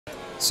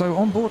So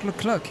on board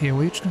Leclerc here,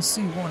 we're just going to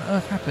see what on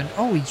earth happened.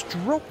 Oh, he's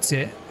dropped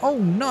it. Oh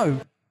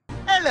no.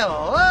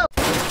 Hello.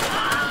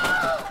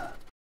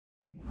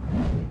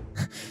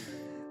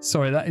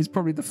 Sorry, that is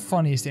probably the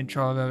funniest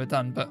intro I've ever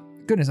done, but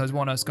goodness knows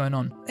what else is going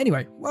on.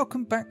 Anyway,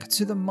 welcome back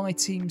to the My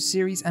Team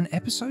series and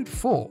episode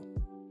 4.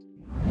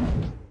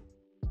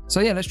 So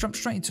yeah, let's jump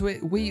straight into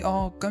it. We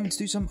are going to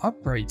do some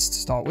upgrades to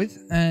start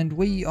with, and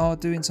we are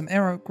doing some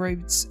aero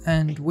upgrades,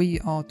 and we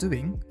are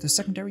doing the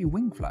secondary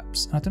wing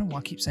flaps. And I don't know why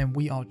I keep saying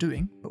we are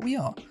doing, but we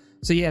are.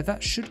 So yeah,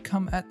 that should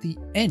come at the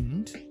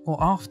end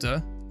or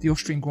after the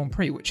Austrian Grand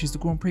Prix, which is the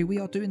Grand Prix we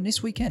are doing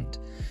this weekend.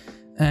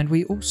 And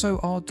we also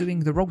are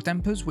doing the roll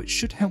dampers, which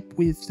should help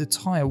with the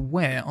tyre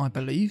wear, I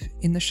believe,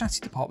 in the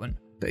chassis department.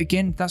 But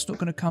again, that's not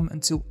going to come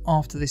until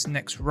after this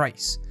next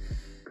race.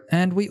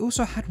 And we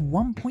also had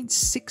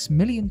 1.6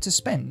 million to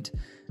spend.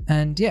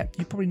 And yeah,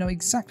 you probably know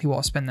exactly what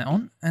I spend that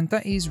on. And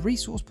that is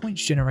resource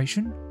points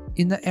generation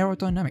in the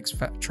Aerodynamics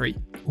factory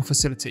or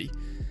facility.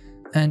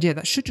 And yeah,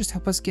 that should just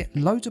help us get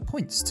loads of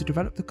points to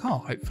develop the car,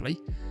 hopefully.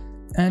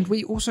 And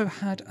we also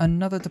had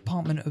another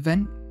department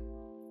event.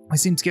 I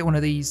seem to get one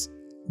of these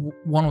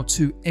one or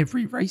two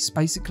every race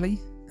basically,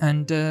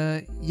 and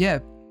yeah,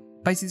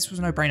 basically this was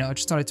a no-brainer. I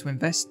just started to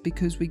invest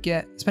because we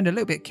spend a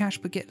little bit of cash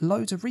but get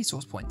loads of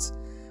resource points,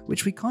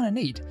 which we kind of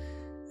need.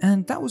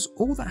 And that was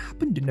all that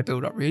happened in the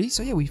build-up really.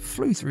 So yeah, we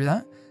flew through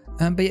that.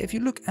 But yeah, if you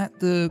look at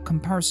the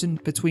comparison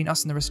between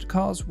us and the rest of the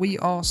cars, we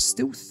are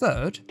still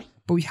third,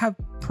 but we have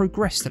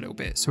progressed a little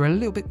bit. So we're a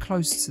little bit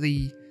close to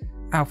the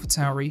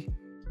AlphaTauri.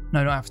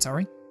 No, not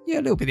AlphaTauri. Yeah,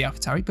 a little bit of the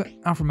AlphaTauri, but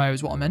Alfa Romeo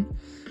is what I meant,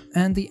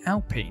 and the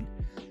Alpine.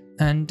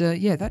 And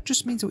yeah, that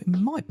just means that we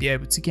might be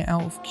able to get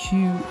out of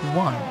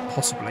Q1,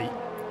 possibly.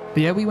 But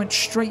yeah, we went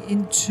straight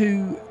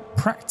into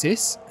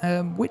practice,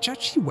 which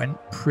actually went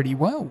pretty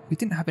well. We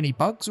didn't have any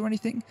bugs or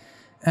anything,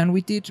 and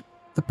we did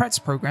the practice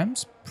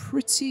programs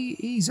pretty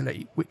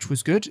easily, which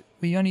was good.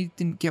 We only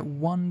didn't get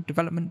one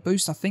development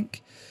boost, I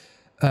think.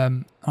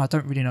 I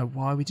don't really know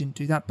why we didn't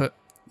do that, but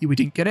we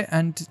didn't get it,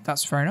 and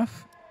that's fair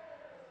enough.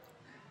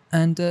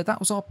 And that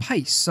was our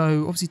pace.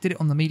 So obviously did it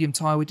on the medium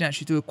tyre. We didn't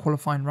actually do a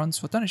qualifying run,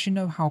 so I don't actually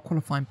know how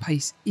qualifying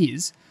pace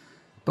is.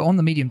 But on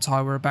the medium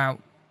tyre, we're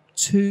about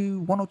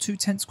 1 or 2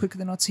 tenths quicker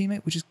than our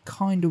teammate, which is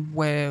kind of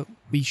where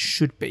we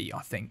should be,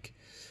 I think.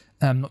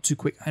 Not too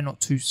quick and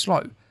not too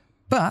slow.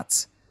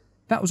 But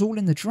that was all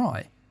in the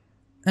dry.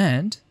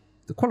 And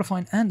the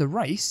qualifying and the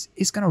race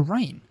is going to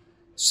rain.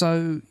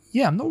 So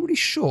yeah, I'm not really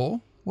sure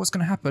what's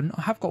going to happen.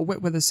 I have got a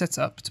wet weather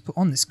setup to put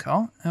on this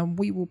car, and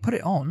we will put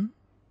it on.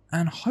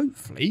 And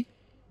hopefully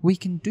we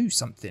can do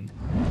something.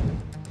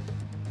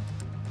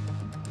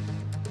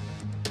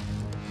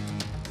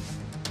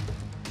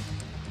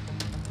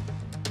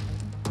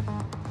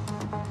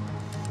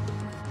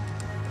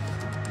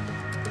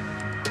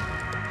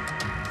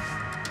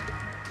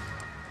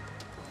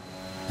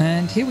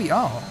 And here we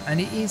are, and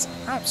it is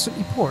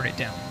absolutely pouring it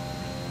down.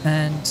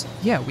 And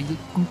yeah, we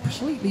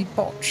completely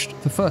botched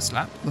the first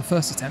lap, the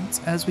first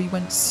attempt, as we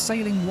went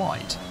sailing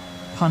wide.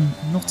 Pun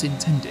not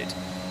intended.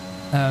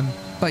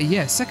 But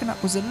yeah, second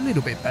lap was a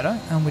little bit better,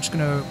 and we're just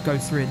going to go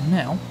through it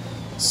now.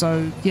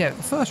 So yeah,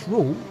 the first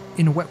rule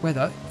in wet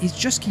weather is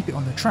just keep it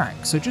on the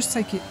track. So just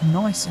take it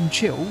nice and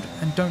chilled,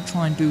 and don't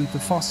try and do the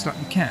fastest lap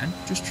you can.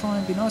 Just try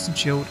and be nice and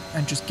chilled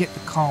and just get the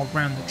car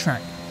around the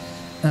track,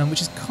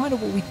 which is kind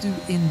of what we do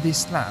in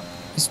this lap.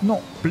 It's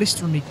not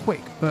blisteringly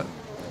quick, but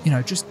you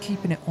know, just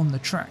keeping it on the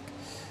track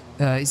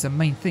is the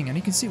main thing. And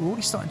you can see we're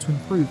already starting to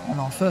improve on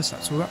our first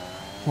lap. So we're up,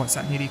 what's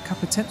that, nearly a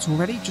couple of tenths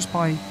already, just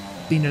by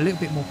being a little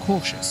bit more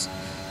cautious.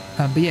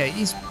 But yeah, it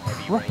is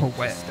proper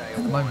wet at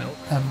the moment.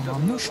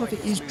 I'm not sure if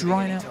it is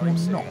drying out or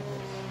not.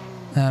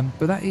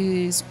 But that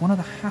is one of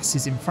the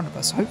Hasses in front of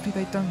us. Hopefully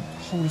they don't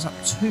hold us up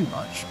too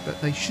much, but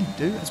they shouldn't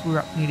do, as we're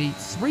up nearly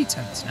 3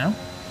 tenths now.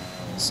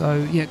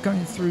 So yeah,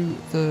 going through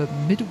the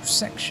middle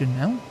section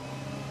now.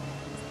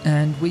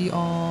 And we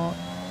are,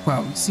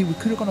 well, you see, we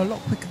could have gone a lot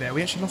quicker there.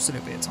 We actually lost a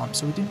little bit of time,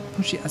 so we didn't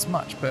push it as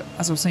much. But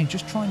as I was saying,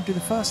 just try and do the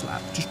first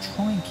lap. Just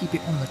try and keep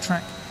it on the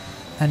track.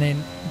 And then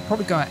we'll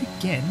probably go out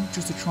again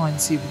just to try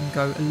and see if we can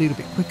go a little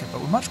bit quicker.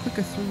 But we're much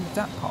quicker through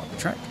that part of the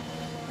track,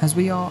 as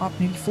we are up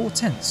nearly 4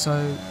 tenths.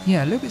 So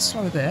yeah, a little bit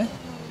slower there.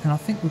 And I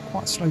think we're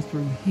quite slow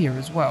through here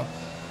as well.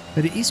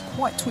 But it is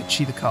quite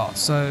twitchy, the car.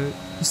 So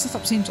the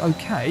setup seems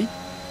okay.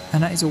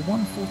 And that is a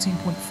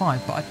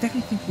 1:14.5. But I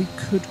definitely think we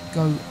could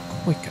go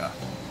quicker.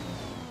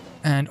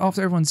 And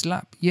after everyone's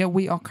lap, yeah,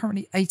 we are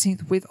currently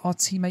 18th with our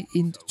teammate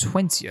in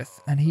 20th.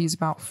 And he is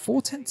about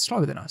 4 tenths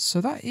slower than us.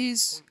 So that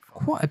is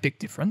quite a big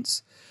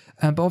difference.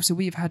 But obviously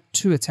we've had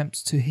 2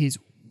 attempts to his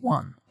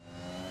 1.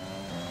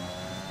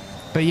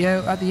 But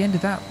yeah, at the end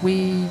of that,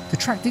 the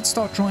track did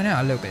start drying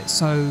out a little bit.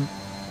 So,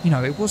 you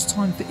know, it was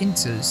time for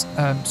inters.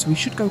 So we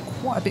should go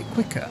quite a bit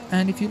quicker.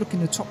 And if you look in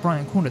the top right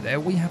hand corner there,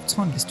 we have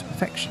timed this to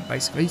perfection,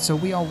 basically. So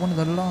we are one of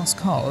the last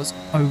cars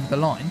over the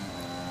line,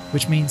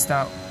 which means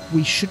that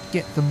we should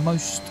get the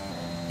most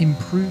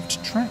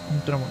improved track. I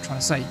don't know what I'm trying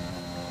to say.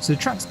 So the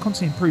track's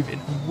constantly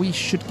improving, and we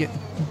should get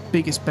the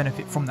biggest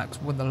benefit from that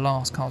because we're the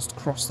last cars to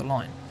cross the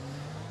line.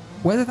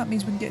 Whether that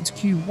means we can get into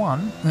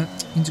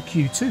into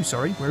Q2,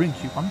 sorry, we're in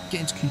Q1,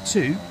 get into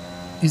Q2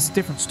 is a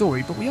different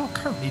story, but we are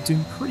currently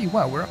doing pretty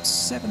well. We're up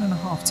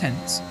 7.5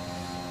 tenths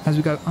as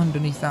we go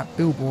underneath that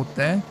billboard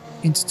there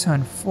into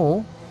turn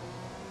 4.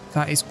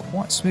 That is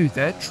quite smooth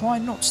there. Try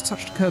not to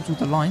touch the curbs or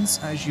the lines,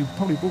 as you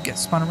probably will get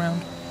spun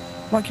around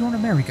like you're on a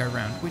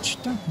merry-go-round, which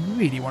you don't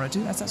really want to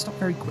do, as that's not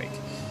very quick.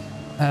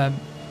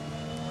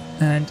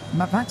 And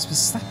Max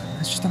Verstappen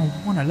has just done a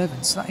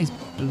 1:11, so that is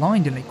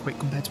blindingly quick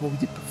compared to what we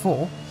did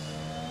before.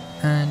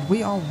 And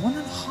we are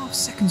 1.5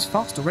 seconds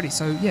fast already,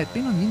 so yeah,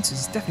 being on the inters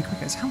is definitely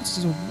quicker. As Hamilton's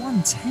is a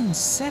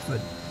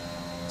 1:10.7.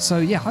 So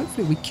yeah,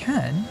 hopefully we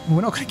can. We're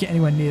not going to get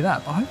anywhere near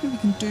that, but hopefully we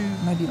can do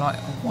maybe like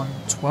a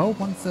 1:12,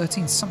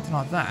 1:13, something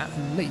like that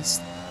at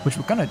least, which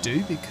we're going to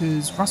do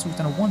because Russell's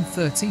done a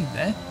 1:13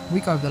 there.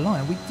 We go over the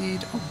line. We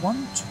did a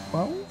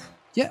 1:12?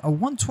 Yeah, a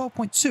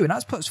 1:12.2, and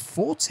that's put us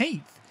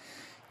 14th.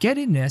 Get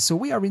in there. So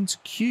we are into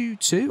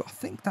Q2. I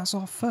think that's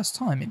our first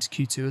time into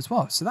Q2 as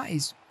well. So that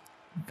is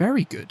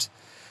very good.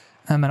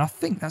 And I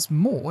think that's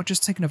more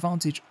just taking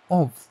advantage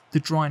of the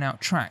drying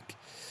out track.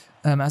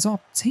 As our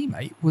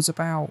teammate was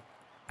about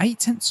 8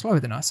 tenths slower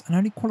than us and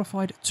only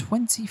qualified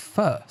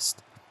 21st.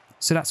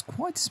 So that's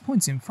quite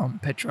disappointing from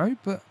Pedro,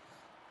 but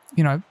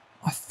you know,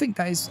 I think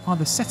that is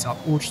either setup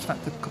or just the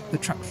fact that the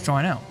track was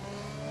drying out.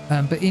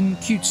 But in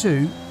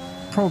Q2,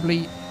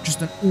 probably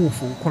just an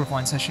awful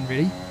qualifying session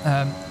really,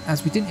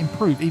 as we didn't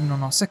improve even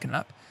on our second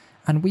lap,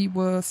 and we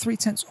were 3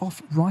 tenths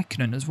off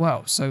Raikkonen as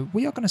well. So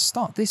we are going to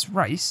start this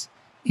race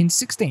in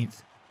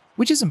 16th,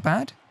 which isn't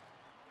bad,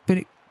 but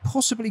it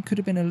possibly could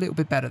have been a little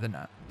bit better than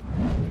that.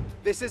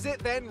 This is it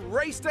then,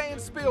 race day in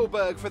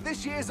Spielberg for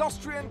this year's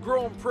Austrian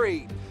Grand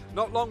Prix.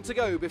 Not long to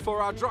go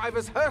before our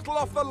drivers hurtle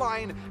off the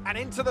line and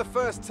into the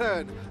first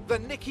turn, the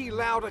Niki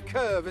Lauda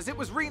curve, as it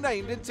was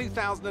renamed in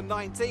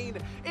 2019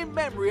 in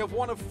memory of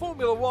one of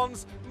Formula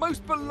One's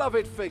most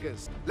beloved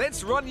figures.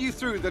 Let's run you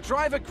through the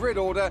driver grid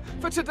order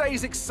for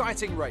today's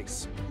exciting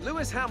race.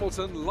 Lewis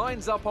Hamilton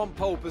lines up on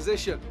pole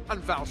position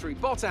and Valtteri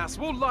Bottas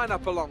will line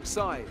up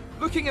alongside.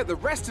 Looking at the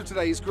rest of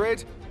today's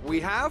grid,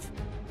 we have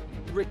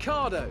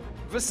Ricciardo,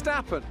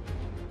 Verstappen,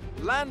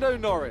 Lando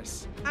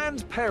Norris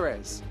and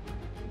Perez,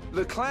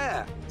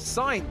 Leclerc,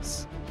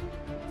 Sainz,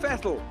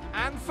 Vettel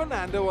and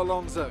Fernando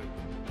Alonso,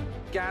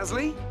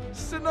 Gasly,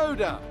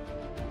 Tsunoda,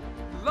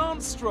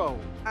 Lance Stroll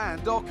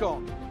and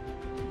Ocon,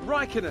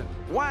 Raikkonen,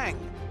 Wang,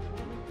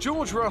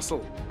 George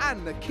Russell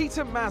and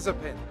Nikita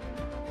Mazepin,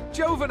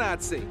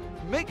 Giovinazzi,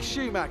 Mick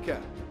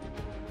Schumacher,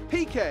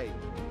 Piquet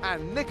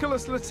and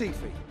Nicholas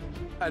Latifi.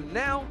 And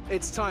now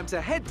it's time to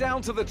head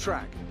down to the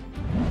track.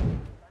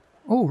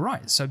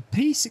 Alright, so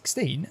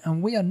P16,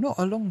 and we are not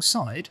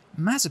alongside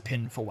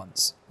Mazepin for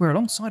once. We're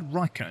alongside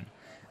Raikkonen,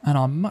 and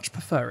I much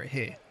prefer it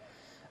here.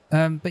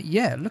 But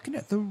yeah, looking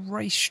at the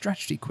race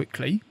strategy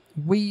quickly,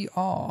 we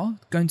are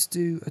going to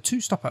do a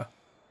 2-stopper.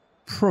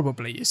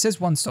 Probably. It says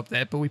 1 stop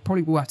there, but we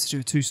probably will have to do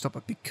a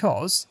 2-stopper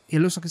because it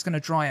looks like it's going to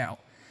dry out.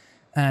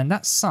 And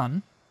that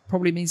sun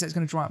probably means that it's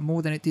going to dry out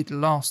more than it did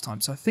last time.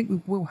 So I think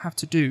we will have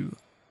to do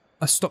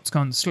a stop to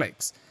go on the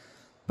slicks.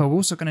 But we're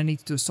also going to need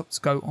to do a stop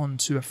to go on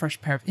to a fresh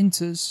pair of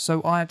inters,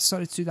 so I have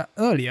decided to do that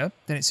earlier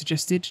than it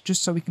suggested,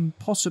 just so we can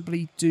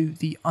possibly do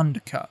the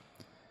undercut.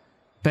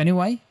 But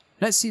anyway,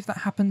 let's see if that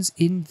happens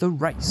in the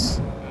race.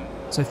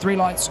 So 3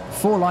 lights,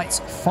 4 lights,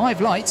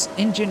 5 lights,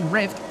 engine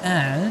revved,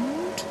 and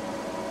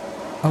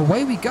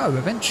away we go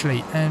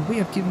eventually. And we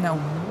have given out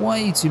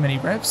way too many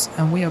revs,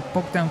 and we have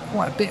bogged down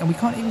quite a bit, and we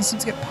can't even seem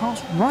to get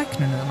past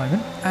Raikkonen at the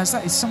moment, as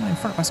that is someone in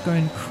front of us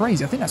going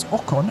crazy. I think that's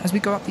Ocon as we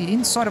go up the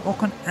inside of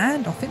Ocon,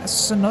 and I think that's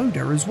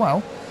Tsunoda as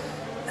well.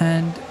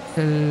 And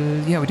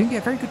yeah, we didn't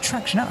get very good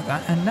traction out of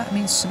that, and that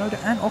means Tsunoda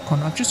and Ocon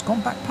have just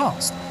gone back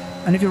past.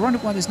 And if you're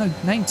wondering why there's no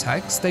name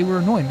tags, they were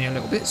annoying me a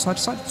little bit, so I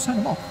decided to turn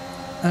them off.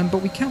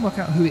 But we can work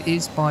out who it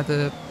is by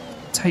the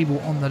table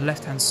on the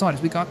left hand side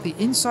as we go up the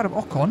inside of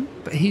Ocon,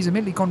 but he's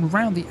immediately gone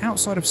round the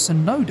outside of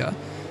Tsunoda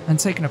and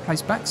taken a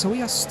place back, so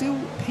we are still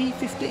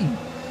P15.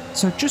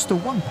 So just a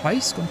 1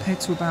 place compared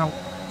to about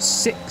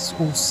 6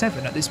 or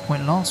 7 at this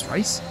point last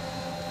race.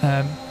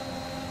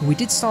 We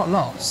did start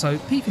last, so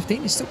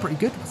P15 is still pretty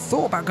good. I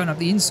thought about going up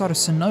the inside of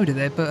Tsunoda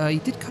there, but he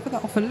did cover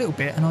that off a little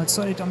bit, and I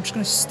decided I'm just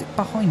going to stick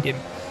behind him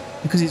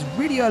because it's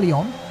really early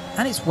on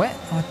and it's wet.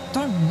 I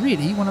don't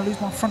really want to lose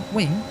my front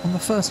wing on the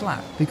first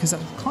lap because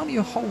that's kind of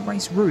your whole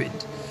race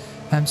ruined.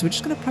 So we're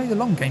just going to play the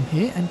long game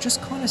here and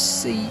just kind of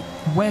see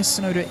where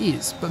Tsunoda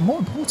is. But more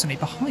importantly,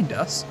 behind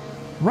us,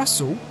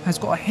 Russell has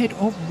got ahead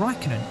of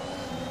Raikkonen.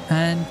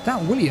 And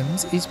that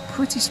Williams is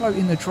pretty slow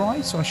in the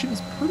dry, so I assume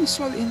it's pretty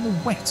slow in the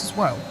wet as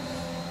well.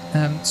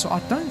 So I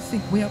don't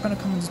think we are going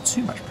to come under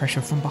too much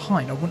pressure from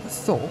behind, I wouldn't have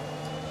thought.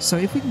 So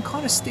if we can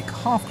kind of stick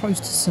half close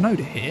to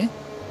Tsunoda here,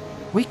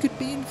 we could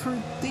be in for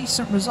a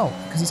decent result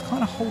because he's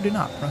kind of holding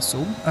up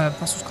Russell.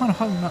 Russell's kind of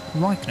holding up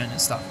Raikkonen and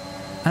stuff.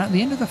 And at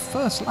the end of the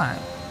first lap,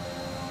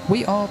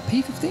 we are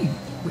P15,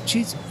 which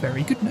is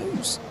very good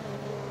news.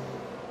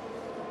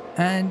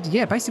 And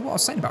yeah, basically what I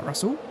was saying about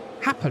Russell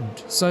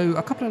happened. So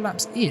a couple of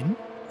laps in,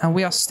 and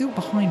we are still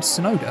behind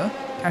Tsunoda,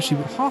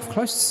 Actually, we're half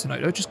close to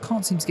Tsunoda, just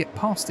can't seem to get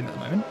past him at the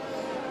moment.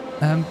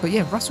 But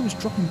yeah, Russell is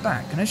dropping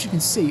back, and as you can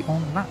see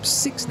on lap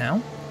 6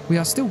 now, we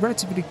are still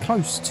relatively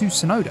close to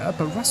Tsunoda,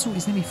 but Russell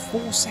is nearly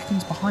 4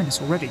 seconds behind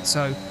us already,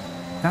 so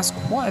that's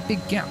quite a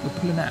big gap we're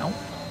pulling out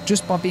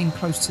just by being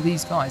close to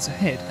these guys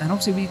ahead. And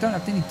obviously we don't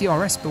have any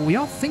DRS, but we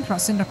are thinking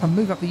about sending up a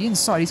move up the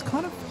inside. He's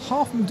kind of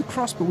half moved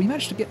across, but we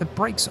managed to get the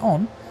brakes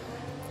on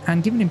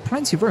and giving him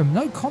plenty of room,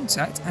 no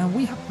contact, and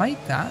we have made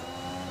that,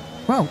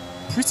 well,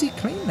 pretty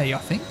cleanly, I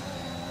think.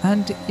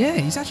 And yeah,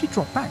 he's actually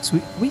dropped back, so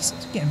we seem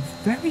to be getting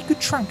very good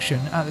traction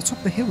at the top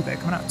of the hill there,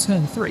 coming out of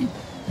turn 3,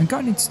 and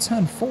going into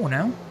turn 4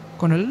 now,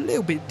 gone a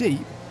little bit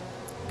deep.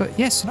 But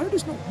yeah,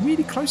 Tsunoda's not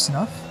really close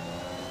enough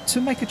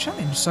to make a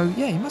challenge, so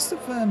yeah, he must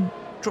have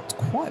dropped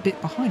quite a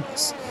bit behind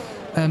us.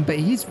 But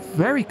he is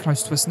very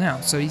close to us now,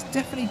 so he's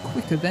definitely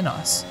quicker than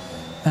us,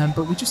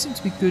 but we just seem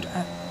to be good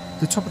at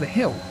the top of the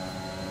hill.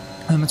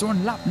 We're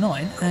on lap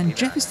 9, and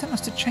Jeff is telling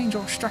us to change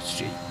our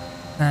strategy.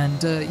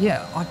 And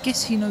yeah, I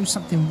guess he knows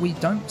something we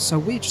don't, so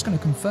we're just going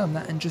to confirm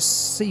that and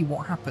just see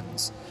what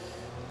happens.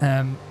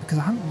 Because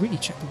I haven't really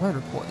checked the weather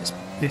report at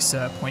this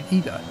point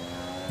either.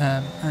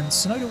 And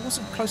Tsunoda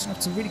wasn't close enough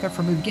to really go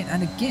for a move again.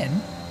 And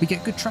again, we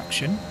get good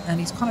traction, and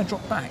he's kind of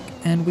dropped back.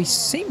 And we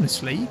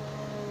seamlessly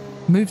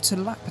move to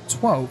lap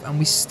 12, and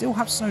we still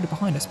have Tsunoda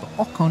behind us, but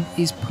Ocon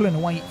is pulling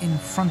away in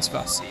front of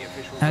us,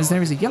 as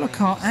there is a yellow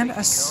car and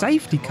a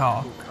safety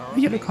car. A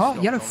yellow car,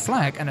 yellow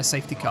flag, and a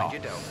safety car.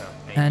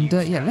 And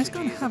yeah, let's go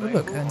and have a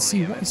look and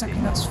see what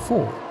exactly that's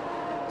for.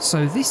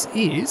 So this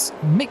is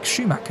Mick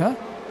Schumacher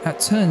at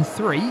turn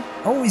 3.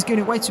 Oh, he's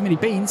giving it way too many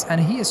beans, and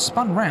he has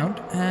spun round,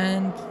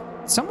 and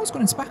someone's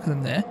gone into back of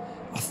them there.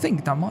 I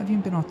think that might have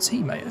even been our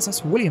teammate, as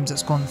that's Williams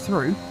that's gone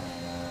through.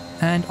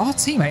 And our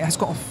teammate has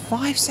got a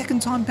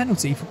 5-second time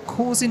penalty for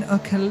causing a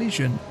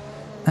collision.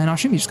 And I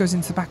assume he just goes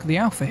into the back of the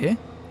Alpha here.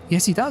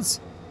 Yes, he does.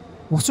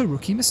 What a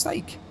rookie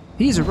mistake.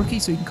 He's a rookie,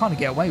 so he can kind of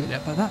get away with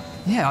it, but that,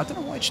 yeah, I don't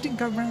know why it just didn't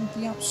go around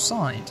the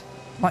outside,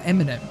 like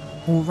Eminem,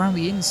 or around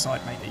the inside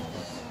maybe.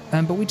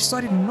 But we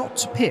decided not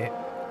to pit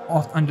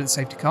off under the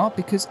safety car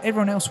because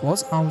everyone else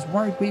was. I was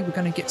worried we were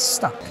going to get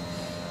stuck.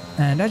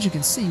 And as you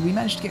can see, we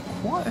managed to get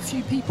quite a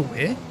few people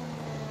here.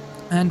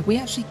 And we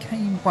actually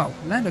came, well,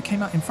 Lando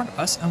came out in front of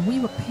us, and we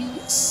were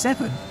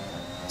P7.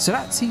 So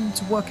that seemed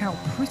to work out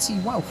pretty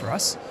well for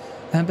us.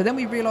 But then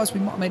we realised we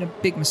might have made a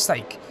big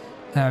mistake.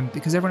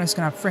 Because everyone else is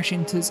going to have fresh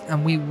inters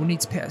and we will need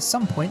to pit at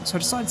some point, so I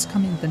decided to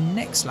come in the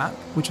next lap,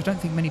 which I don't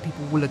think many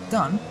people will have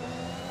done.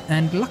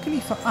 And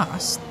luckily for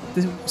us,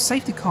 the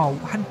safety car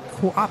hadn't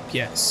caught up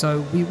yet,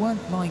 so we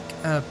weren't like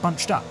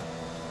bunched up.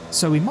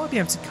 So we might be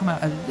able to come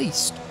out at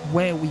least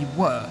where we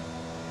were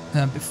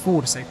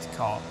before the safety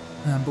car.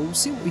 But we'll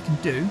see what we can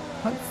do.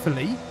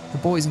 Hopefully the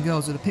boys and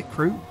girls of the pit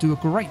crew do a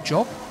great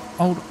job.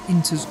 Old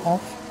inters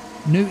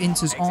off, new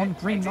inters on,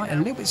 green light, a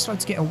little bit slow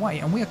to get away,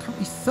 and we are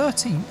currently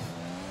 13th.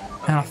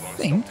 And I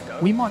think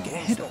we might get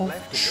ahead of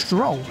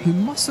Stroll, who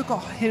must have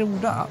got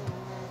held up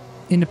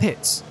in the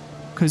pits,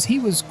 because he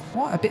was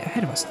quite a bit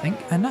ahead of us, I think,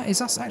 and that is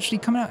us actually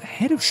coming out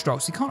ahead of Stroll,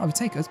 so he can't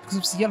overtake us because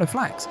of the yellow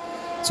flags.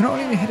 So not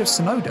only are we ahead of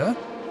Tsunoda,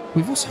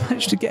 we've also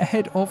managed to get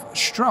ahead of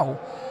Stroll.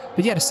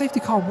 But yeah, the safety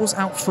car was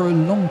out for a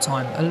long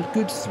time, a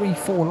good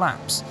 3-4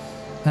 laps.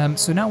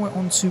 So now we're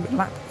on to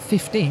lap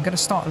 15, going to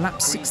start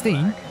lap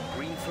 16,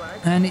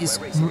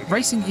 and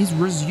racing is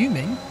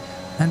resuming.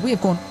 And we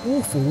have gone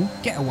awful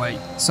getaway.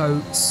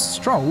 So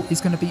Stroll is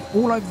going to be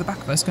all over the back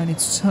of us going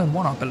into turn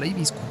 1, I believe.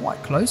 He's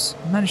quite close.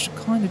 Managed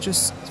to kind of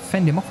just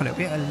fend him off a little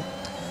bit.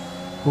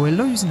 Well, we're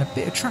losing a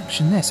bit of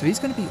traction there. So he's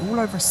going to be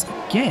all over us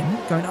again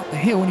going up the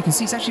hill. And you can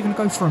see he's actually going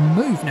to go for a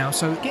move now.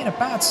 So getting a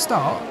bad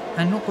start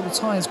and not got the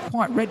tyres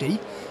quite ready.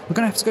 We're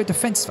going to have to go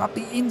defensive up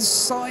the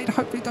inside.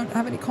 Hopefully don't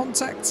have any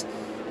contact.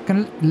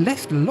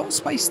 Left a lot of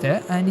space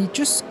there. And he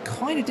just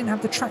kind of didn't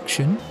have the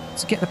traction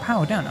to get the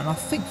power down. And I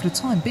think for the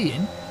time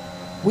being,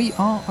 we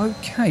are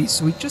okay.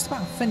 So we just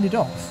about fended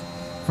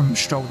off from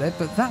Stroll there,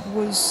 but that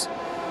was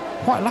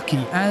quite lucky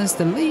as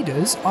the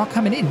leaders are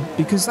coming in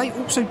because they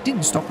also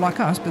didn't stop like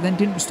us, but then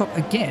didn't stop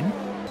again.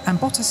 And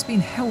Bottas has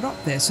been held up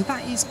there, so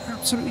that is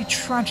absolutely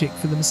tragic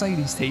for the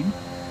Mercedes team.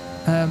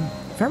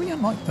 Very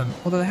unlike them,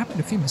 although they have made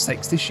a few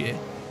mistakes this year.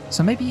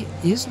 So maybe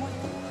it is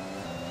like them.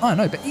 I don't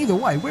know, but either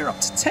way, we're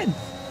up to 10th.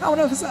 How on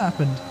earth has that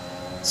happened?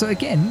 So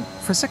again,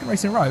 for a second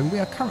race in a row, we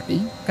are currently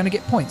going to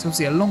get points.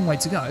 Obviously a long way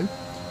to go.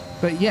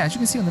 But yeah, as you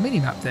can see on the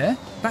mini-map there,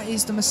 that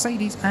is the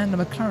Mercedes and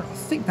the McLaren. I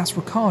think that's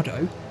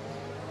Ricciardo.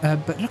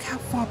 But look how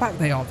far back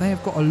they are. They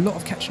have got a lot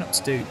of catching up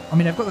to do. I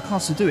mean, they've got the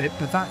cars to do it,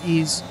 but that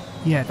is,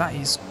 yeah, that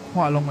is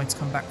quite a long way to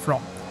come back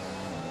from.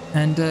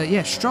 And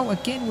yeah, Stroll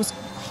again was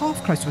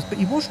half close to us, but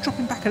he was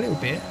dropping back a little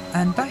bit.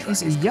 And that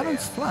is a yellow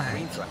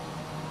flag.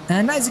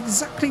 And that is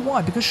exactly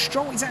why, because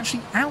Stroll is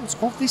actually out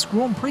of this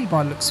Grand Prix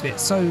by the looks of it.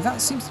 So that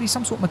seems to be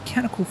some sort of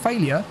mechanical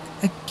failure.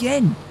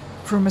 Again,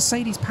 for a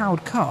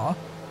Mercedes-powered car.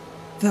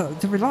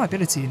 The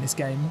reliability in this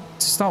game,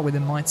 to start with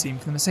in my team,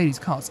 for the Mercedes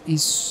cars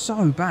is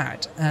so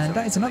bad. And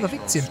that is another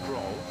victim.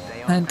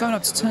 And going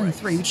up to turn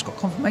 3, we just got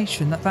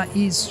confirmation that that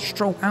is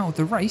Stroll out of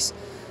the race.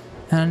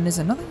 And there's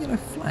another yellow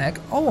flag.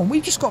 Oh, and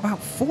we've just got about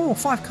 4 or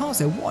 5 cars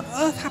there. What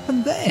on earth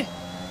happened there?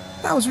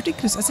 That was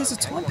ridiculous. As there's a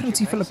time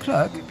penalty for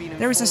Leclerc,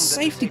 there is a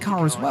safety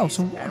car as well.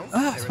 So what on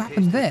earth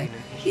happened there?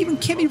 Even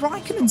Kimi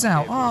Raikkonen's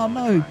out. Oh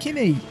no,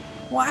 Kimi.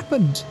 What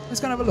happened? Let's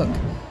go and have a look.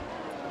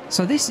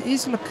 So this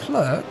is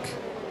Leclerc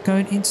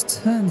going into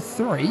turn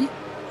 3.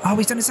 Oh,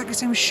 he's done exactly the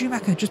same with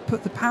Schumacher. Just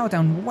put the power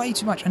down way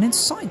too much. And then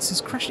Sainz has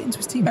crashed into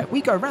his teammate.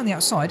 We go around the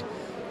outside.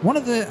 One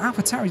of the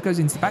AlphaTauris goes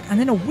into the back. And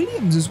then a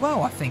Williams as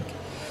well, I think.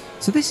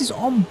 So this is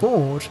on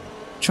board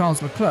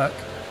Charles Leclerc.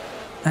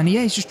 And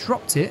yeah, he's just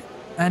dropped it.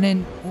 And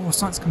then, oh,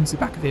 Sainz coming to the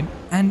back of him.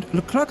 And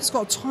Leclerc has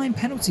got a time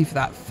penalty for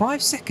that.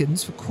 5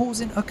 seconds for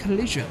causing a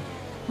collision.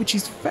 Which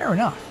is fair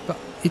enough. But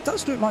it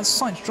does look like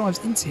Sainz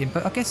drives into him.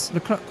 But I guess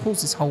Leclerc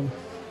caused this whole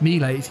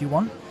melee, if you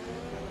want.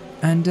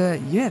 And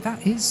yeah,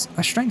 that is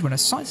a strange one.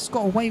 As Sainz has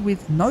got away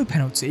with no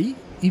penalty,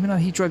 even though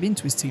he drove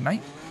into his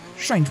teammate.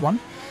 Strange one.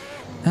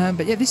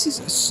 But yeah, this is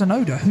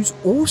Tsunoda, who's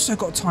also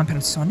got a time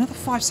penalty. So another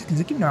 5 seconds.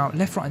 They're giving him out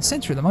left, right and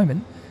centre at the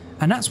moment.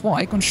 And that's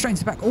why, gone straight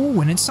into the back. Oh,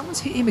 and then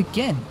someone's hit him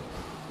again.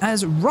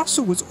 As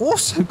Russell has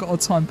also got a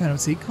time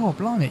penalty. God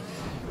blimey.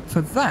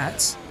 For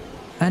that.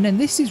 And then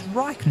this is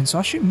Raikkonen. So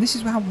I assume this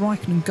is how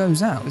Raikkonen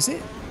goes out, is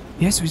it?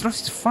 Yeah, so he's lost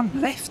his front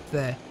left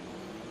there.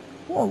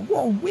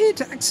 What a weird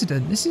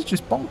accident. This is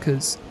just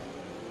bonkers.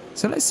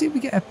 So let's see if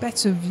we get a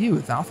better view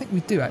of that. I think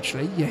we do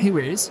actually. Yeah, here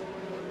it is.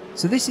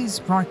 So this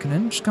is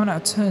Raikkonen just coming out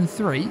of turn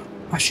 3.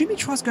 I assume he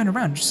tries going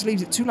around, just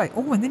leaves it too late.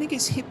 Oh, and then he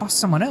gets hit by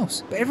someone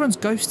else. But everyone's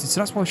ghosted,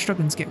 so that's why we're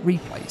struggling to get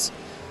replays.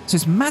 So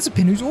it's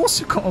Mazepin who's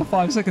also got a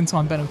 5-second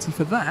time penalty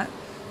for that.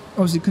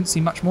 Obviously couldn't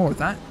see much more of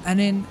that. And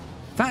then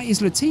that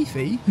is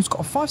Latifi, who's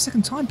got a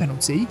 5-second time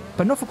penalty,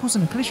 but not for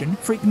causing a collision,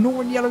 for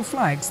ignoring yellow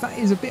flags. That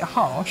is a bit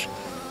harsh,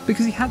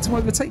 because he had to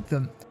overtake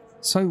them.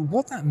 So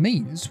what that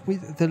means,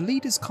 with the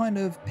leaders kind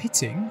of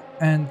pitting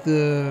and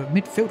the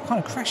midfield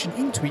kind of crashing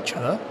into each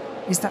other,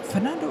 is that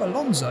Fernando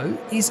Alonso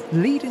is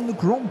leading the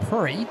Grand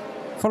Prix,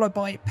 followed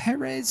by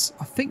Perez,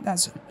 I think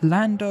that's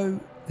Lando,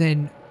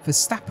 then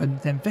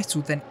Verstappen, then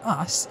Vettel, then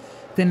us,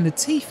 then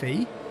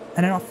Latifi,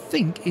 and then I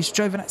think it's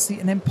Giovinazzi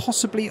and then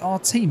possibly our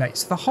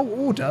teammates. So the whole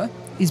order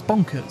is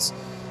bonkers.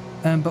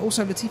 But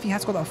also Latifi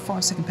has got that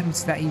 5-second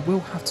penalty that he will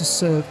have to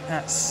serve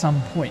at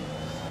some point.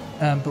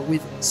 But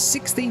with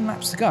 16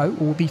 laps to go,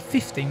 or will be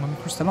 15 when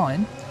we cross the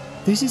line,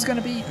 this is going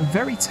to be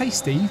very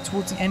tasty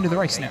towards the end of the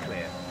race now.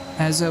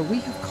 As we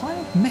have kind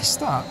of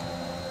messed up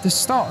the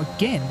start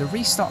again, the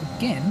restart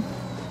again,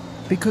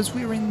 because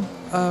we were in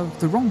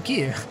the wrong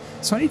gear.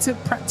 So I need to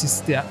practice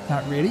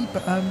that really,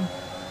 but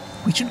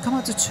we shouldn't come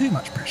under too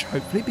much pressure,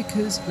 hopefully,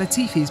 because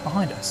Latifi is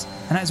behind us,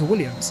 and that is a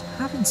Williams.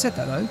 Having said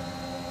that though,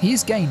 he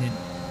is gaining.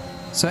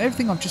 So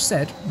everything I've just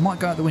said might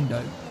go out the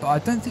window, but I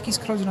don't think he's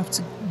close enough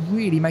to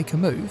really make a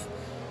move.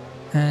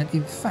 And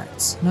in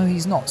fact, no,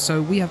 he's not.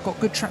 So we have got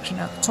good traction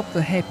at the top of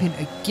the hairpin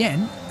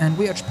again, and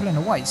we are just pulling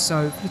away.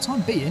 So for the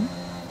time being,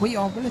 we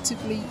are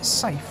relatively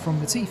safe from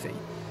Latifi.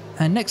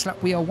 And next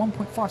lap, we are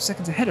 1.5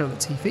 seconds ahead of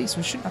Latifi, so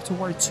we shouldn't have to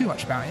worry too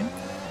much about him,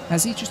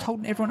 as he's just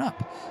holding everyone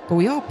up. But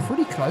we are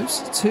pretty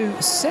close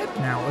to Seb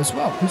now as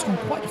well, who's gone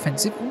quite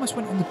defensive, almost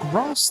went on the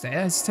grass there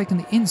as he's taken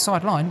the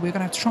inside line. We're going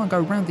to have to try and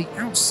go around the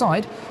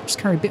outside, just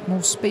carry a bit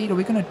more speed. Are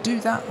we going to do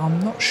that? I'm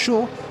not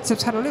sure.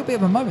 Seb's had a little bit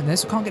of a moment there,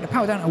 so can't get the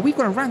power down. And we've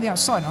got to round the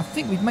outside, and I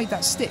think we've made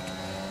that stick,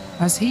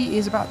 as he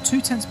is about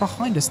 2 tenths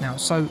behind us now.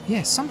 So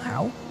yeah,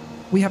 somehow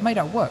we have made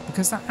that work,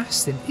 because that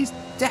Aston is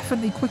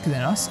definitely quicker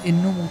than us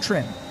in normal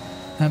trim.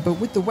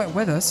 But with the wet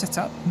weather set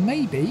up,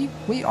 maybe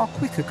we are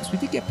quicker, because we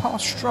did get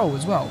past Stroll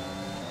as well.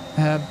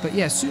 But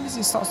yeah, as soon as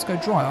it starts to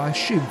go dry, I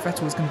assume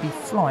Vettel was going to be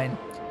flying.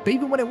 But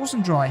even when it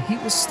wasn't dry, he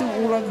was still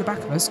all over the back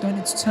of us, going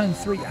into turn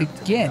 3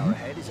 again.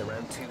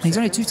 He's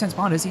only 2 tenths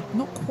behind us. He's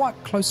not quite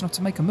close enough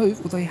to make a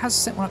move, although he has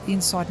set one up the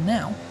inside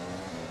now.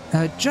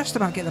 Just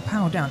about get the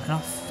power down, and I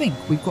think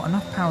we've got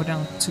enough power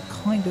down to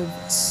kind of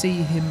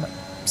see him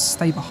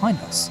stay behind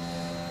us.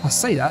 I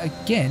say that,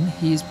 again,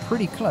 he is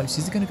pretty close.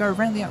 Is he going to go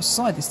around the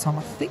outside this time?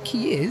 I think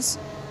he is.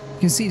 You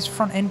can see his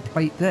front end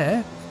plate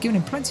there,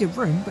 giving him plenty of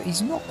room, but he's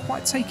not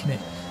quite taking it.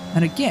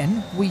 And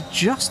again, we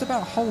just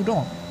about hold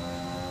on.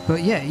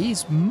 But yeah,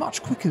 he's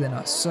much quicker than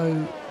us.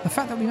 So the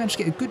fact that we managed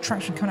to get a good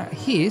traction coming out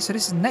here, so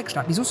this is the next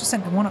lap. He's also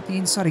sent one up the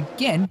inside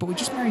again, but we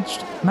just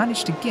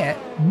managed to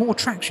get more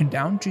traction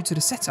down due to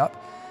the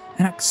setup.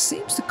 And that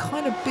seems to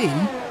kind of be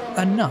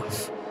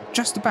enough.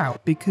 Just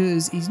about,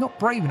 because he's not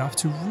brave enough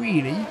to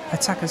really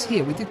attack us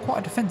here. We did quite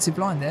a defensive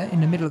line there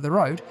in the middle of the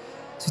road,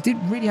 so he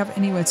didn't really have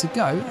anywhere to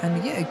go.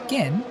 And yet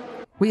again,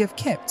 we have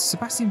kept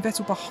Sebastian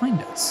Vettel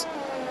behind us.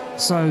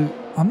 So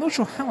I'm not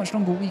sure how much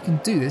longer we can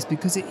do this,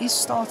 because it is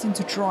starting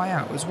to dry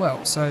out as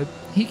well. So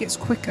he gets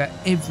quicker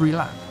every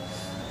lap.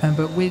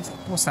 But with,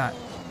 what's that,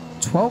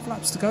 12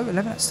 laps to go,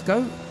 11 laps to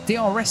go,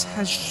 DRS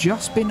has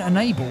just been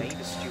enabled.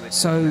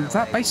 So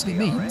that basically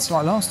means,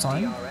 like last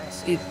time,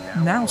 it's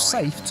now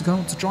safe to go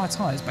onto dry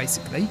tyres,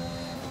 basically,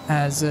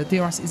 as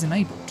DRS is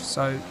enabled.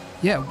 So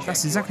yeah,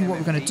 that's exactly what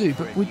we're going to do.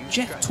 But with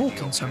Jeff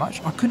talking so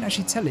much, I couldn't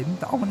actually tell him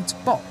that I wanted to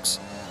box.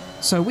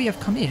 So we have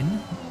come in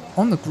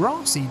on the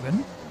grass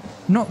even,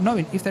 not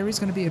knowing if there is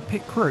going to be a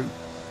pit crew.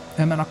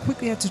 And I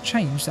quickly had to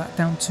change that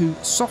down to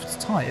soft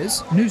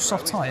tyres, new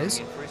soft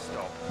tyres.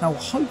 That will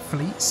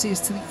hopefully see us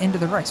to the end of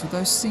the race,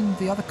 although seeing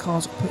the other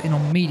cars put in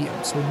on medium.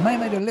 So we may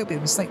have made a little bit of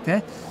a mistake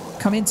there.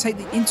 Come in, take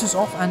the inters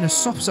off, and the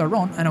softs are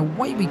on, and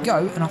away we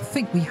go. And I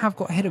think we have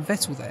got ahead of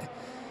Vettel there.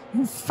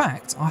 In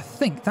fact, I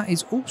think that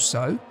is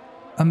also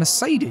a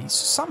Mercedes.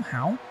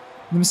 Somehow,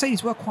 the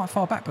Mercedes were quite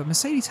far back, but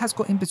Mercedes has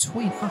got in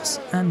between us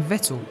and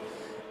Vettel.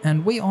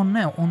 And we are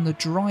now on the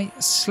dry,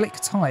 slick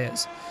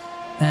tyres.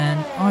 And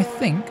I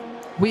think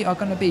we are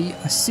going to be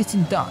a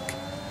sitting duck.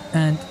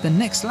 And the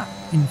next lap,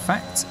 in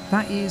fact,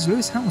 that is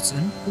Lewis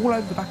Hamilton all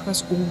over the back of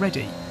us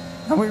already.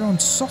 Now we're on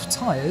soft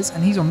tyres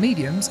and he's on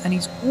mediums and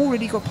he's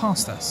already got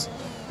past us.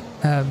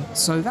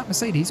 So that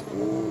Mercedes,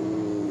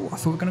 ooh, I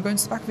thought we were going to go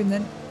into the back of him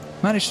then.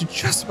 Managed to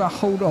just about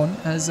hold on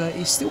as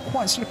it's still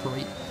quite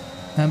slippery.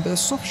 But the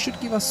soft should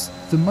give us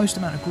the most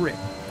amount of grip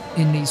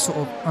in these sort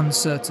of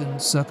uncertain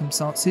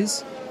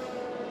circumstances.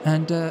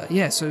 And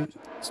yeah, so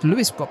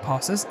Lewis got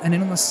past us, and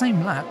then on the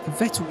same lap,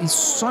 Vettel is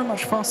so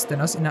much faster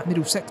than us in that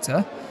middle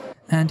sector,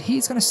 and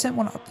he's going to send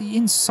one up the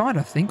inside,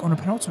 I think, on a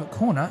penultimate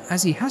corner,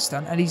 as he has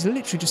done, and he's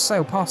literally just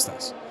sailed past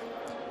us.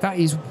 That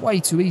is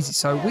way too easy,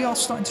 so we are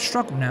starting to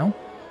struggle now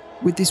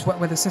with this wet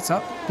weather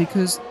setup,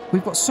 because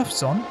we've got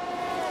softs on,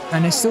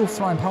 and they're still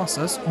flying past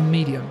us on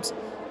mediums,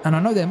 and I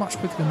know they're much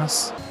quicker than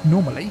us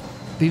normally,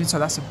 but even so,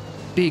 that's a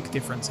big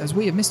difference, as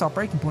we have missed our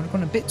braking point,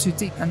 gone a bit too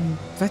deep, and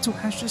Vettel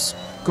has just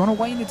gone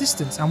away in the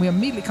distance, and we are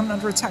immediately coming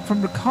under attack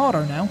from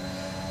Ricciardo now.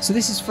 So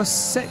this is for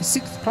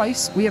 6th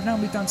place. We have now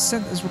moved down to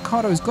 7th as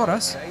Ricciardo has got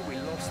us.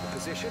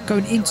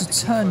 Going into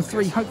turn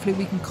 3, hopefully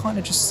we can kind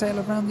of just sail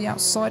around the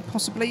outside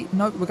possibly.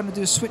 No, we're going to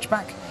do a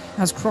switchback,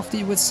 as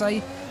Crofty would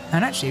say,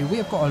 and actually we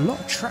have got a lot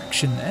of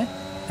traction there,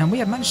 and we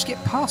have managed to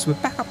get past. We're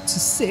back up to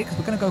 6th.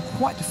 We're going to go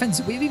quite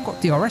defensive. We've even got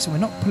DRS and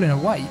we're not pulling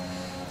away.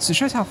 So it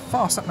shows how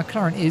fast that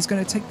McLaren is.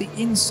 Going to take the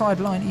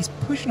inside line. He's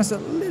pushing us a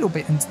little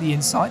bit into the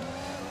inside.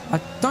 I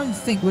don't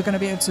think we're going to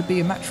be able to be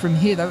a match for him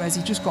here though, as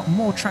he just got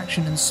more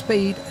traction and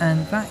speed,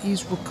 and that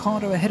is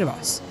Ricciardo ahead of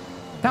us.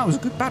 That was a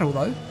good battle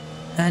though,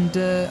 and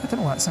I don't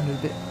know why that sounded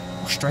a bit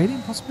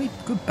Australian possibly.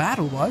 Good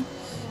battle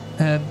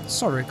though.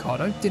 Sorry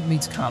Ricciardo, didn't mean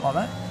to come out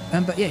like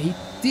that. But yeah, he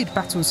did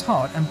battle us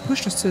hard and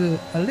pushed us to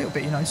a little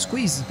bit, you know,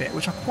 squeezes a bit,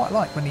 which I quite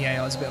like when the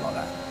AI is a bit like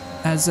that.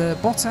 As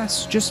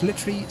Bottas just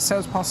literally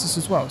sails past us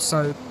as well.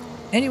 So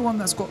anyone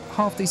that's got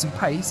half decent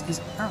pace is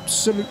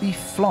absolutely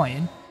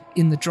flying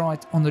in the dry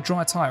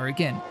tyre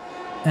again.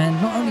 And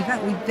not only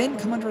that, we then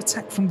come under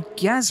attack from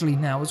Gasly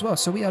now as well.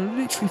 So we are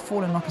literally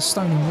falling like a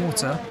stone in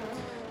water.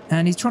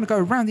 And he's trying to go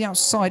around the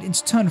outside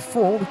into turn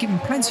 4. We're giving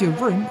plenty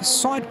of room.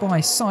 Side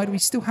by side, we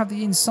still have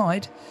the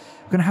inside.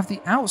 We're going to have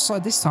the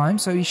outside this time,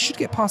 so he should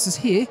get past us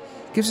here.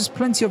 Gives us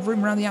plenty of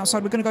room around the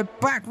outside. We're going to go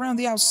back around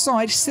the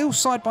outside, still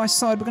side by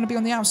side. We're going to be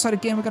on the outside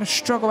again. We're going to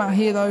struggle out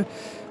here though.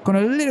 Gone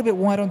a little bit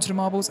wide onto the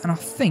marbles, and I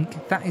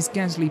think that is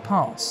Gasly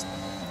past.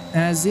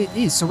 As it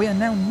is, so we are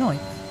now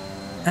 9th.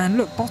 And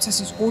look,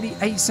 Bottas is already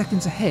 8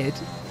 seconds ahead,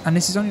 and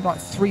this is only like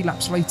 3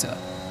 laps later.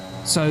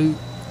 So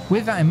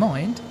with that in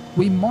mind,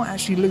 we might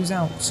actually lose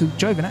out to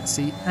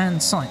Giovinazzi and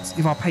Sainz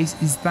if our pace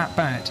is that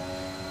bad.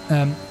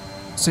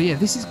 So yeah,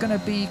 this is going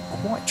to be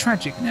quite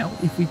tragic now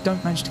if we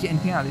don't manage to get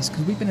anything out of this,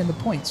 because we've been in the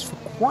points for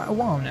quite a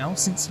while now,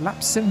 since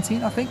lap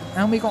 17 I think,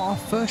 and we got our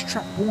first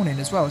track warning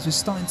as well, as we're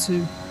starting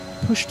to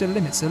push the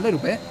limits a little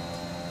bit.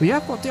 We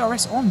have got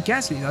DRS on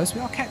Gasly though, so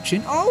we are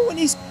catching. Oh, and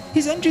his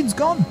engine's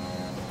gone.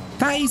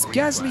 That is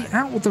Gasly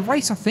out of the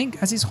race, I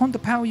think, as his Honda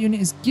power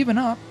unit is given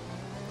up,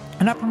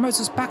 and that promotes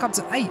us back up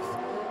to 8th.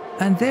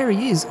 And there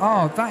he is.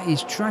 Oh, that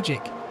is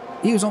tragic.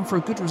 He was on for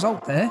a good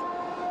result there.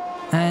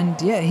 And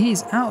yeah, he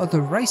is out of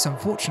the race,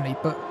 unfortunately.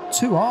 But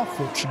to our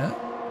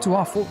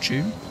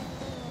fortune,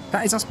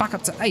 that is us back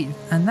up to 8th.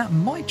 And that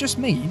might just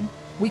mean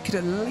we could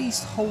at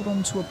least hold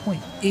on to a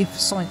point if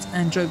Sainz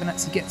and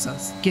Giovinazzi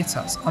get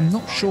us. I'm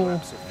not sure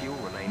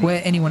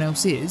where anyone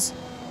else is.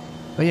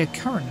 But yeah,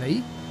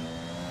 currently,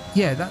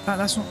 yeah,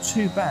 that's not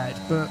too bad.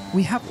 But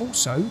we have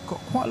also got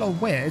quite a lot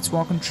of wear to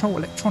our control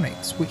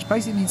electronics, which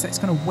basically means that it's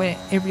going to wear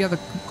every other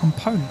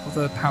component of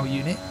the power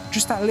unit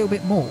just that little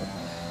bit more.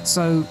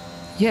 So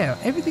yeah,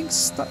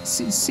 everything's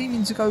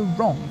seeming to go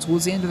wrong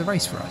towards the end of the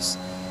race for us.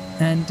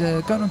 And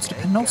going on to the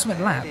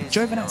penultimate lap,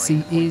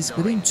 Giovinazzi is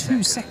within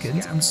 2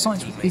 seconds and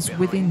Sainz is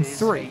within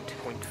 3.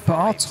 But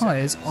our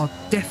tyres are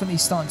definitely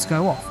starting to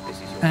go off.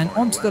 And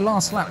on to the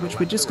last lap, which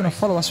we're just going to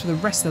follow us for the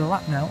rest of the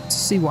lap now to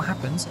see what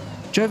happens.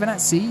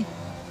 Giovinazzi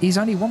is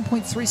only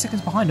 1.3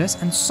 seconds behind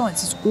us, and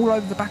Sainz is all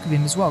over the back of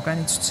him as well, going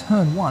into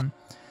turn 1.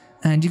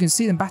 And you can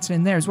see them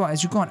battling there as well,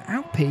 as you've got an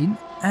Alpine,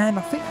 and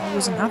I think there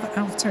was another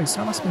AlphaTauri, so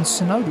that must have been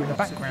Tsunoda in the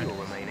background,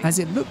 as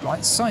it looked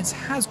like Sainz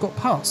has got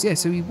past. Yeah,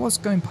 so he was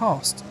going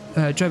past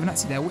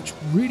Giovinazzi there, which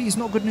really is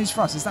not good news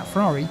for us, as that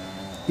Ferrari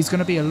is going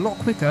to be a lot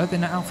quicker than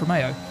the Alfa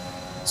Romeo.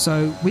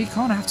 So we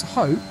kind of have to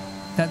hope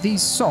that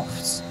these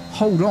softs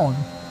hold on,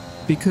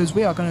 because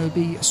we are going to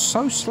be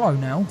so slow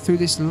now through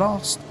this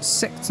last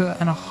sector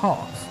and a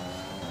half.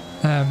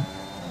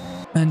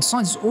 And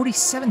Sainz is already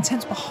 7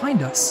 tenths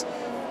behind us.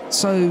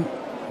 So,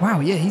 wow,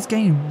 yeah, he's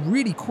gaining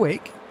really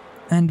quick.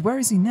 And where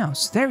is he now?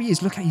 So there he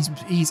is. Look,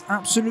 he's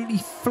absolutely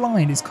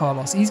flying, is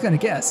Carlos. He's going to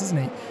get us,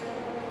 isn't he?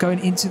 Going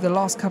into the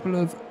last couple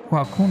of,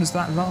 well, corners of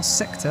that last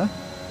sector.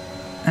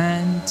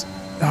 And,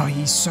 oh,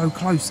 he's so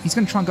close. He's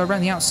going to try and go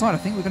around the outside. I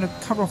think we're going to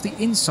cover off the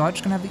inside.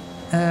 Just going to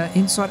have the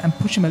inside and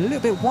push him a little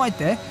bit wide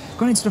there.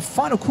 Going into the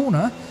final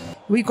corner.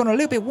 We've gone a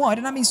little bit wide,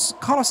 and that means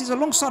Carlos is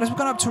alongside us. We're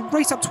going to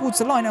race up towards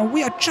the line, and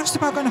we are just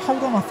about going to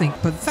hold on, I think.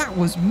 But that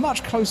was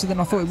much closer than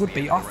I thought it would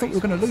be. I thought we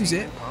were going to lose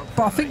it,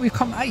 but I think we've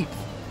come 8th.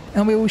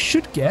 And we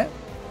should get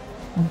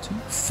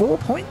 4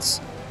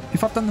 points,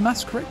 if I've done the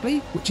maths correctly,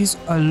 which is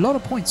a lot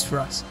of points for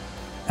us,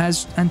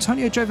 as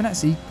Antonio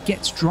Giovinazzi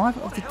gets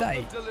driver of the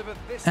day.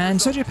 And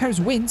Sergio Perez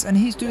wins, and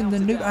he's doing the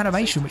new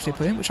animation which they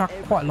put in, which I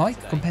quite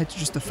like compared to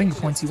just the finger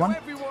pointy one.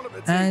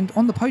 And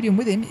on the podium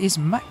with him is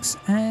Max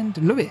and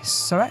Lewis.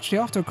 So actually,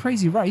 after a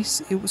crazy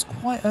race, it was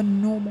quite a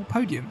normal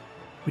podium,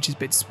 which is a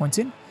bit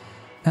disappointing.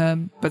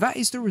 But that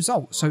is the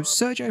result. So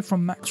Sergio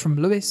from Max from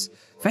Lewis.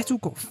 Vettel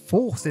got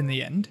 4th in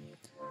the end.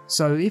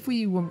 So if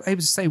we were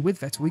able to stay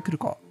with Vettel, we could have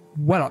got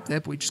well up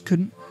there, but we just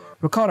couldn't.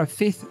 Ricciardo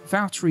 5th,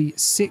 Valtteri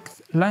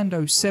 6th,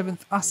 Lando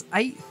 7th, us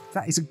 8th.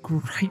 That is a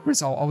great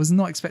result. I was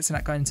not expecting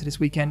that going into this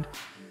weekend.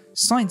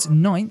 Sainz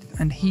 9th,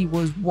 and he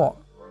was, what,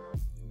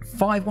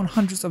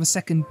 5/100ths of a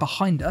second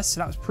behind us, so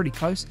that was pretty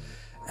close.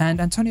 And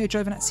Antonio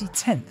Giovinazzi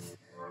 10th.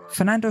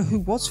 Fernando, who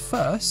was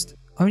 1st,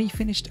 only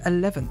finished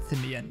 11th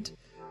in the end.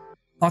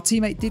 Our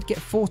teammate did get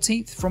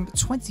 14th from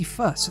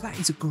 21st, so that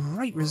is a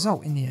great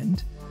result in the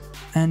end.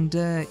 And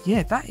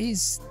yeah, that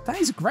is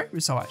a great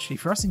result actually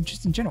for us in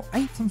general.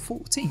 8th and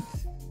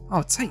 14th.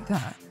 I'll take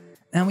that.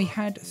 And we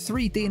had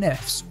 3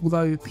 DNFs,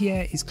 although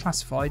Pierre is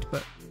classified,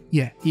 but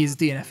yeah, he is a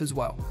DNF as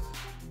well.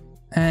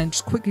 And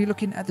just quickly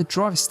looking at the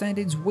driver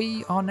standings,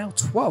 we are now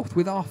 12th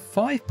with our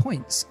 5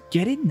 points.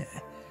 Get in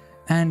there.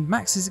 And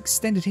Max has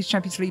extended his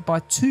Champions League by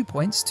 2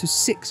 points to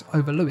 6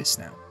 over Lewis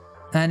now.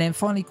 And then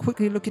finally,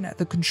 quickly looking at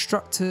the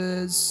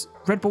constructors,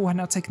 Red Bull have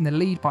now taken the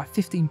lead by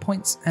 15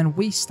 points and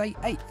we stay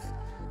 8th.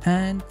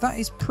 And that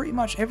is pretty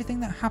much everything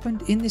that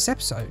happened in this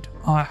episode.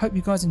 I hope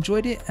you guys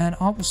enjoyed it, and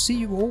I will see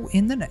you all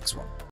in the next one.